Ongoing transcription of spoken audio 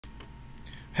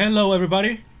Hello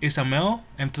everybody, it's Amell,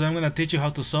 and today I'm going to teach you how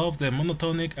to solve the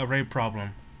monotonic array problem.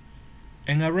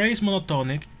 An array is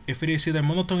monotonic if it is either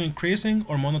monotone increasing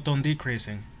or monotone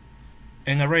decreasing.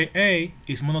 An array A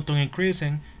is monotone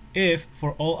increasing if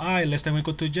for all I less than or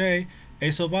equal to j,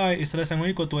 a sub I is less than or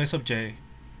equal to a sub j.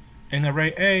 An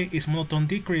array A is monotone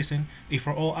decreasing if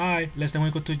for all I less than or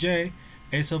equal to j,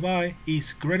 a sub I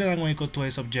is greater than or equal to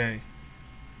a sub j.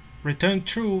 Return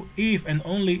true if and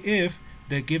only if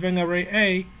the given array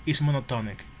A is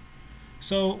monotonic.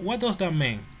 So what does that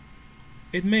mean?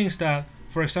 It means that,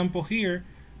 for example here,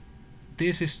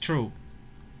 this is true.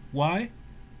 Why?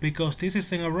 Because this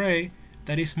is an array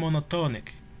that is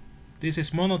monotonic. This is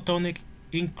monotonic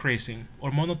increasing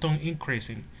or monotone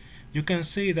increasing. You can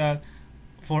see that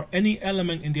for any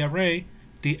element in the array,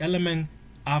 the element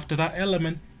after that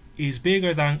element is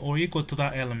bigger than or equal to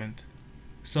that element.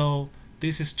 So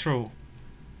this is true.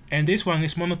 And this one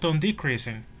is monotone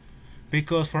decreasing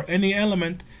because for any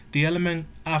element, the element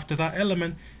after that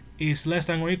element is less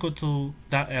than or equal to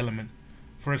that element.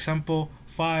 For example,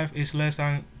 5 is less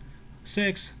than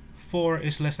 6, 4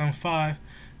 is less than 5,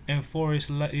 and 4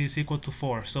 is equal to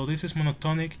 4. So this is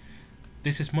monotonic,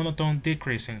 this is monotone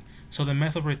decreasing. So the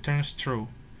method returns true.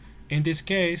 In this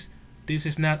case, this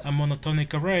is not a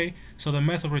monotonic array, so the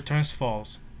method returns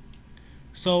false.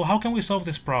 So how can we solve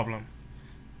this problem?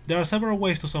 There are several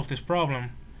ways to solve this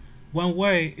problem. One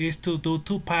way is to do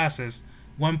two passes.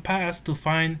 One pass to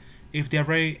find if the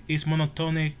array is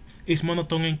monotone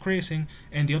increasing,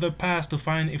 and the other pass to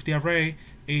find if the array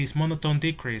is monotone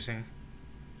decreasing.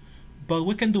 But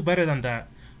we can do better than that.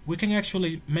 We can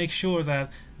actually make sure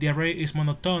that the array is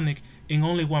monotonic in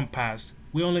only one pass.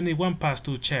 We only need one pass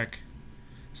to check.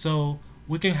 So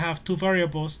we can have two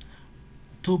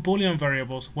Boolean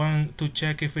variables, one to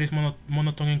check if it is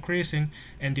monotone increasing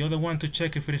and the other one to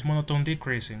check if it is monotone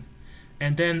decreasing.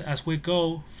 And then as we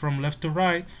go from left to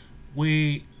right,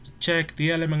 we check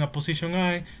the element at position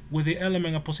I with the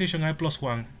element at position I plus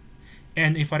 1.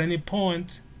 And if at any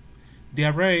point the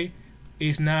array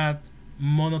is not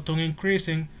monotone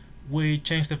increasing, we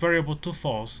change the variable to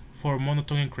false for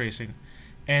monotone increasing.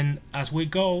 And as we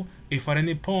go, if at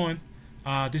any point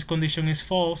this condition is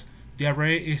false, the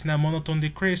array is not monotone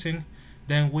decreasing,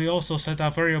 then we also set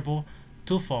that variable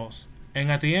to false.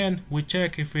 And at the end, we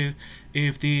check if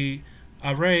the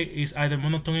array is either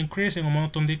monotone increasing or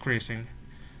monotone decreasing.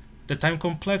 The time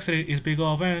complexity is big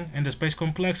O of n, and the space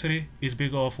complexity is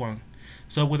big O of 1.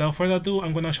 So without further ado,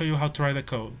 I'm going to show you how to write the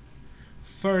code.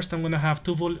 First, I'm going to have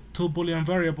two Boolean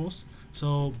variables.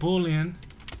 So Boolean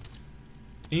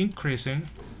increasing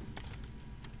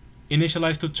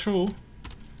initialized to true,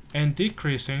 and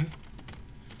decreasing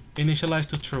initialized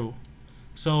to true.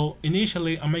 So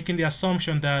initially I'm making the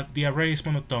assumption that the array is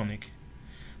monotonic.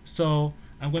 So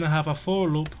I'm going to have a for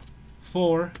loop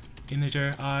for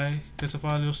integer I gets a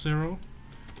value of 0,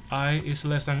 I is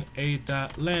less than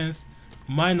a.length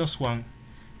minus 1.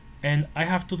 And I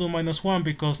have to do minus 1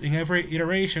 because in every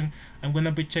iteration I'm going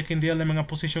to be checking the element at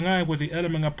position I with the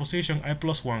element at position I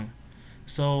plus 1.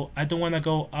 So I don't want to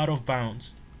go out of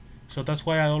bounds. So that's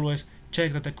why I always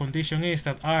check that the condition is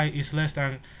that I is less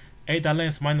than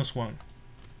a.length minus 1.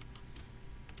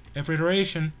 Every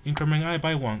iteration increment I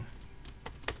by 1.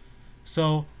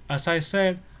 So as I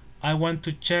said, I want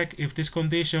to check if this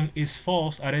condition is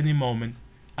false at any moment,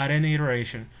 at any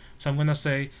iteration. So I'm going to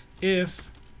say if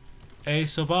a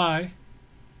sub I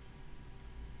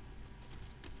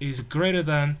is greater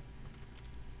than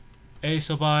a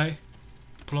sub I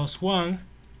plus 1,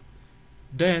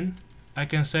 then I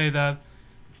can say that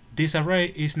this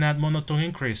array is not monotone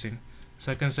increasing.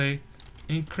 So I can say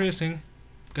increasing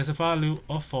gets a value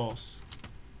of false.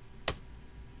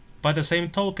 By the same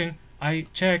token, I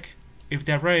check if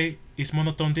the array is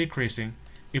monotone decreasing.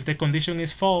 If the condition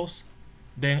is false,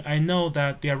 then I know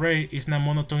that the array is not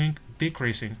monotone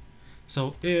decreasing.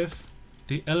 So if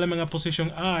the element at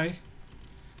position I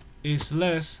is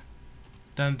less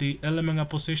than the element at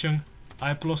position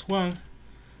I plus 1,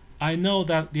 I know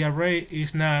that the array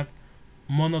is not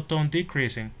monotone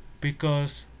decreasing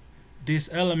because this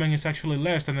element is actually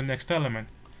less than the next element.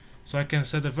 So I can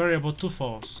set the variable to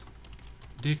false.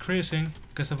 Decreasing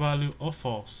gets a value of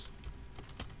false.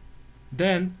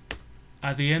 Then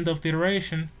at the end of the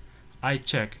iteration, I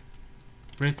check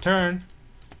return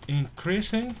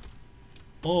increasing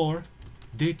or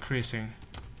decreasing.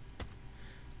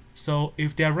 So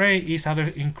if the array is either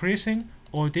increasing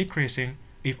or decreasing,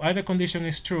 if either condition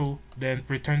is true, then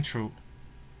return true.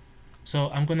 So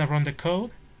I'm going to run the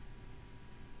code.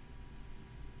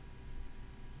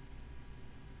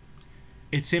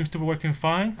 It seems to be working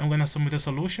fine. I'm going to submit the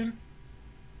solution.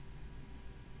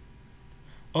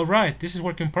 Alright, this is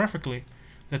working perfectly.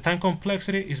 The time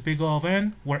complexity is big O of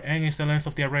n, where n is the length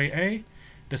of the array A.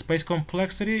 The space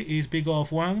complexity is big O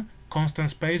of 1,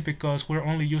 constant space because we're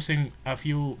only using a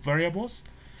few variables.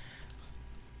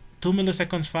 2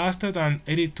 milliseconds faster than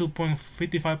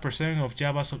 82.55% of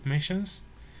Java submissions.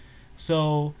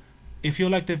 So, if you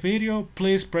like the video,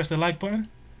 please press the like button.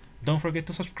 Don't forget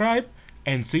to subscribe,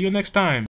 and see you next time.